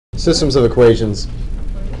Systems of equations.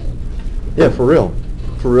 Yeah, for real.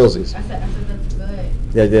 For realsies. I said that's good.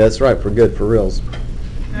 Yeah, that's right. For good, for reals.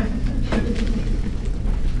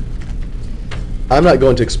 I'm not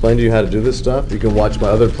going to explain to you how to do this stuff. You can watch my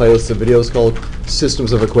other playlist of videos called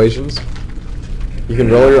Systems of Equations. You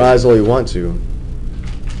can roll your eyes all you want to.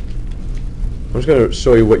 I'm just going to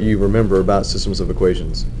show you what you remember about systems of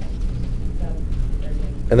equations.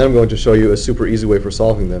 And then I'm going to show you a super easy way for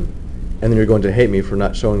solving them. And then you're going to hate me for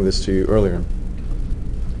not showing this to you earlier.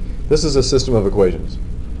 This is a system of equations.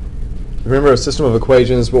 Remember, a system of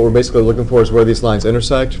equations, what we're basically looking for is where these lines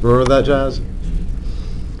intersect. Remember that, Jazz?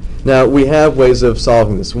 Now, we have ways of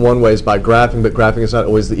solving this. One way is by graphing, but graphing is not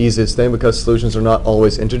always the easiest thing because solutions are not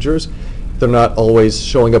always integers. They're not always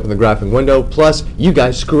showing up in the graphing window. Plus, you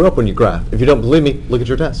guys screw up when you graph. If you don't believe me, look at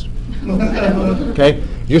your test. Okay?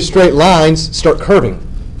 Your straight lines start curving.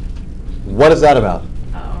 What is that about?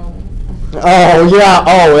 Oh, yeah.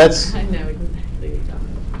 Oh, that's... I know exactly what you're talking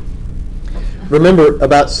about. Remember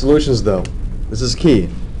about solutions, though. This is key.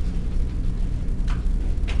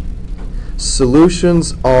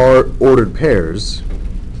 Solutions are ordered pairs.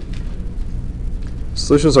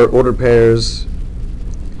 Solutions are ordered pairs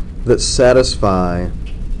that satisfy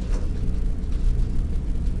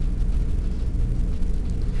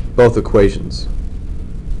both equations.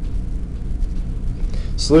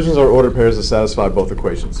 Solutions are ordered pairs that satisfy both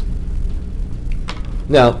equations.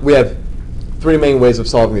 Now, we have three main ways of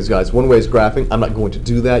solving these guys. One way is graphing. I'm not going to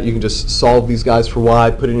do that. You can just solve these guys for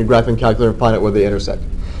y, put it in your graphing calculator, and find out where they intersect.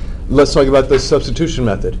 Let's talk about the substitution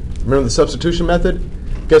method. Remember the substitution method?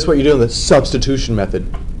 Guess what you do in the substitution method?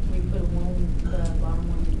 We put the bottom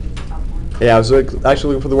one in the top one. Yeah, I was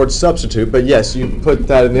actually looking for the word substitute, but yes, you put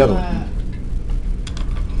that in the other one.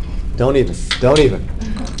 Don't even.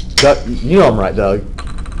 Doug, you know I'm right, Doug.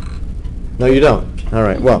 No, you don't. All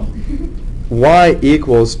right, well, y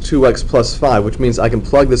equals 2x plus 5, which means I can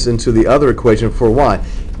plug this into the other equation for y.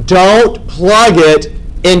 Don't plug it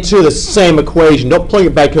into the same equation. Don't plug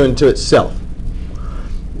it back into itself.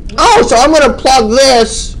 Oh, so I'm going to plug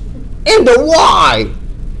this into y.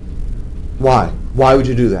 Why? Why would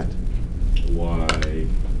you do that? Why?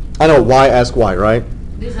 I know, why ask why, right?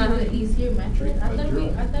 This is the easier method. I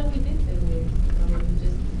thought we did this.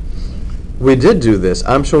 We did do this.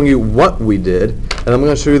 I'm showing you what we did, and I'm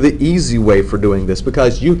going to show you the easy way for doing this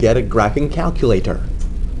because you get a graphing calculator.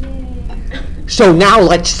 Yay. So now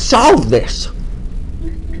let's solve this.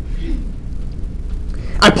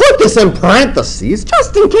 I put this in parentheses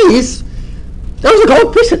just in case there was a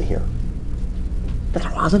coefficient here. But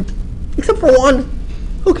there wasn't, except for one.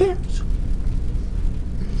 Who cares?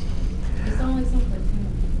 It's only some cartoon.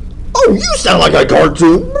 Oh, you sound like a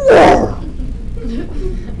cartoon.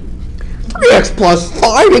 3x plus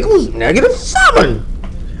 5 equals negative 7.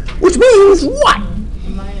 Which means what?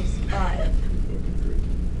 Minus 5.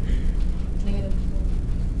 Negative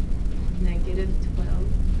 4. Negative 12.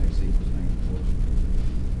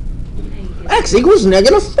 X equals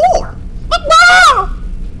negative 4.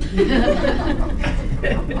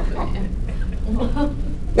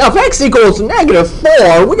 Now, if x equals negative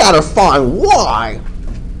 4, we gotta find y.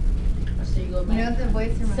 So you go You know back. what the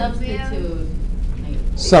voice reminds me of? Substitute.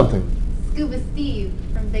 Something. Scuba Steve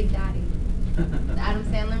from Big Daddy. The Adam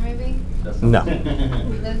Sandler movie. No.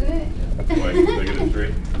 Doesn't it? Why, negative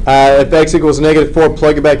 3? If x equals negative 4,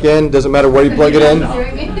 plug it back in. Doesn't matter where you plug it in. I'm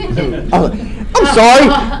sorry.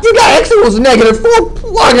 You got x equals negative 4,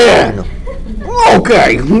 plug it in.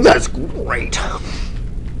 Okay, that's great.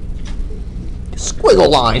 Squiggle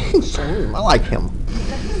line. I like him.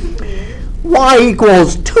 Y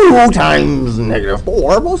equals 2 times negative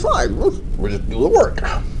 4 both sides. We'll just do the work.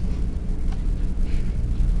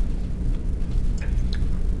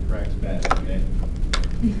 Frank's bad, okay?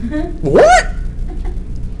 What?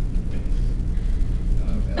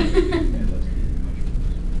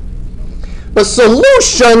 The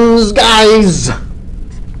solutions, guys.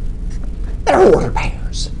 They're order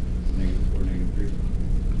pairs. Negative 4, negative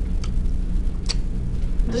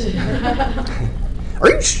 3. Are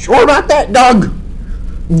you sure about that, Doug?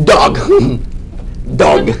 Doug.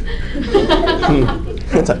 Doug.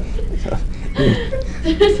 That's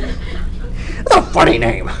a funny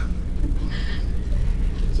name.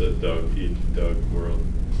 It's a Doug eat Doug world.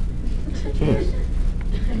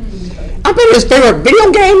 I bet his favorite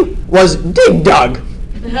video game was Dig Dug.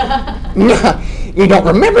 You don't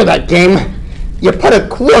remember that game? You put a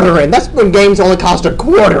quarter in. That's when games only cost a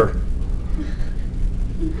quarter.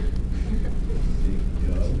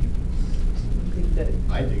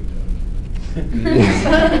 I dig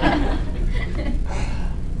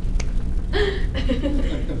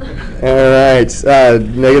All right.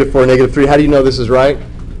 Negative 4, negative 3. How do you know this is right?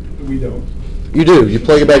 We don't. You do. You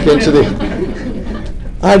plug it back into the...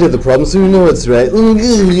 I did the problem, so you know it's right.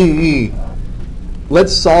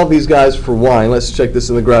 Let's solve these guys for y, and let's check this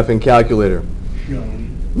in the graphing calculator.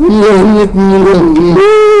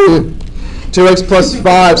 2x plus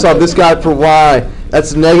 5, solve this guy for y.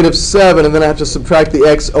 That's -7, and then I have to subtract the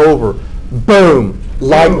x over. Boom.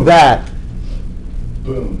 Like Boom. that.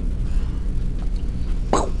 Boom.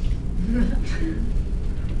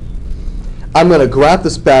 I'm going to graph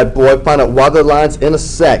this bad boy, find out why the lines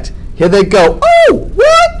intersect. Here they go. Oh,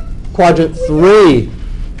 what? Quadrant 3.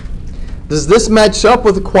 Does this match up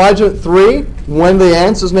with quadrant 3 when the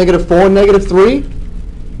answer is -4 and -3?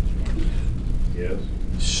 Yes.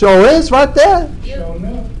 Sure is, right there. Show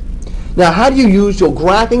enough. Now, how do you use your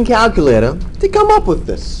graphing calculator to come up with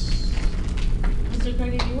this? Mr.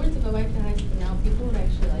 Carter, if you were to go back to high school now, people would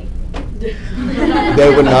actually like you. They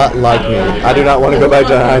would not like me. I do not want to go back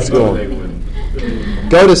to high school. They wouldn't.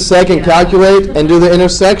 Go to second, calculate, and do the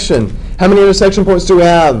intersection. How many intersection points do we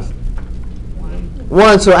have?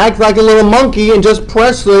 1. So act like a little monkey and just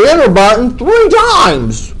press the enter button 3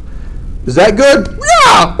 times. Is that good?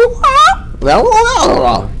 Yeah.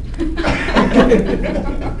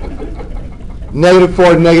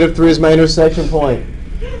 -4 and -3 is my intersection point.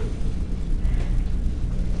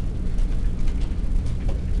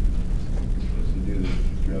 Supposed to do the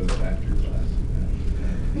drugs after class.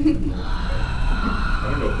 I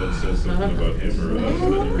don't know if that says something about him or us,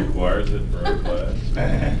 that he requires it for our class.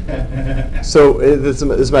 So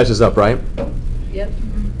this matches up, right? Yep.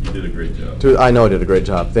 You did a great job. I know I did a great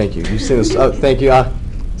job. Thank you. You've seen this. Thank you.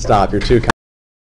 Stop. You're too kind.